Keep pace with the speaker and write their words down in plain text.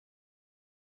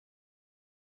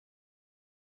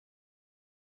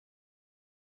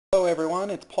Hello everyone,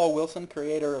 it's Paul Wilson,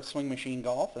 creator of Swing Machine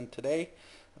Golf, and today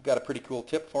I've got a pretty cool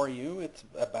tip for you. It's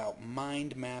about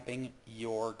mind mapping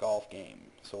your golf game.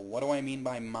 So what do I mean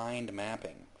by mind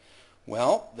mapping?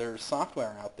 Well, there's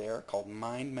software out there called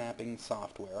mind mapping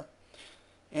software,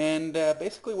 and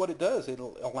basically what it does, it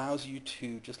allows you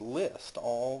to just list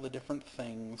all the different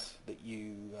things that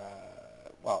you,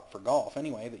 well, for golf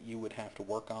anyway, that you would have to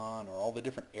work on, or all the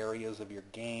different areas of your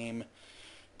game,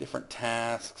 different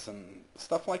tasks and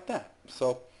stuff like that.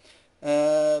 So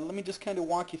let me just kind of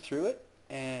walk you through it.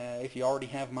 If you already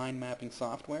have mind mapping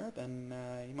software, then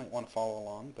you might want to follow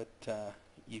along, but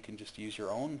you can just use your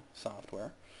own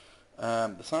software.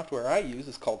 The software I use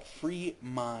is called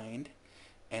FreeMind,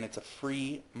 and it's a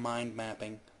free mind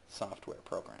mapping software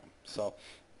program. So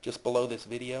just below this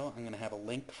video I'm going to have a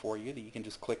link for you that you can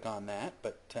just click on that,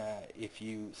 but if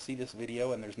you see this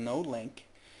video and there's no link,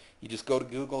 you just go to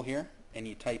Google here and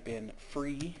you type in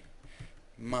free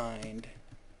mind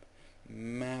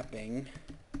mapping,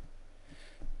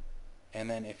 and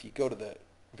then if you go to the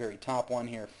very top one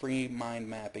here, free mind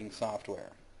mapping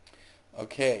software.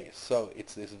 Okay, so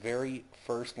it's this very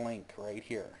first link right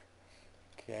here.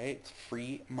 Okay, it's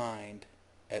free mind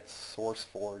at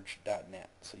sourceforge.net.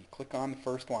 So you click on the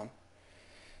first one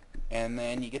and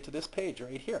then you get to this page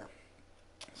right here.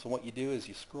 So what you do is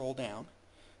you scroll down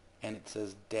and it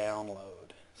says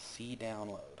download. See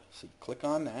download. So you click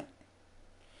on that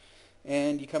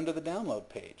and you come to the download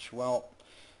page. Well,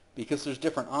 because there's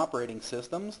different operating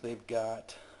systems, they've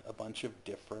got a bunch of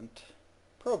different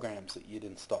programs that you'd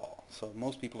install. So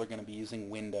most people are going to be using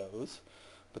Windows,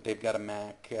 but they've got a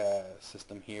Mac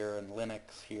system here and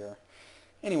Linux here.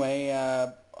 Anyway,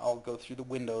 I'll go through the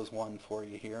Windows one for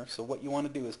you here. So what you want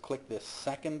to do is click this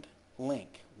second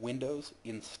link, Windows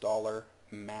Installer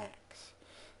Max.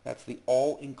 That's the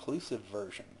all-inclusive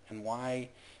version, and why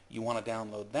you want to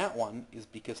download that one is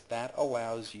because that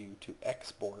allows you to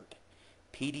export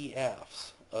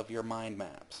PDFs of your mind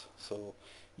maps. So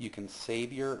you can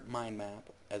save your mind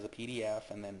map as a PDF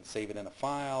and then save it in a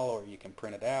file, or you can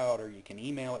print it out, or you can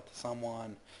email it to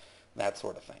someone, that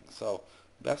sort of thing. So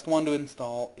the best one to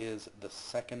install is the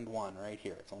second one right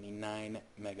here. It's only 9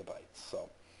 megabytes.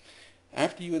 So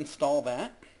after you install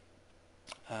that,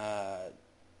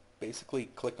 basically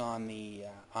click on the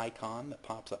icon that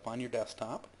pops up on your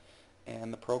desktop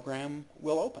and the program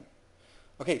will open.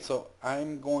 Okay, so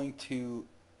I'm going to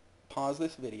pause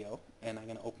this video and I'm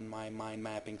going to open my mind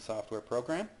mapping software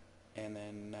program, and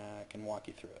then I can walk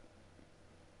you through it.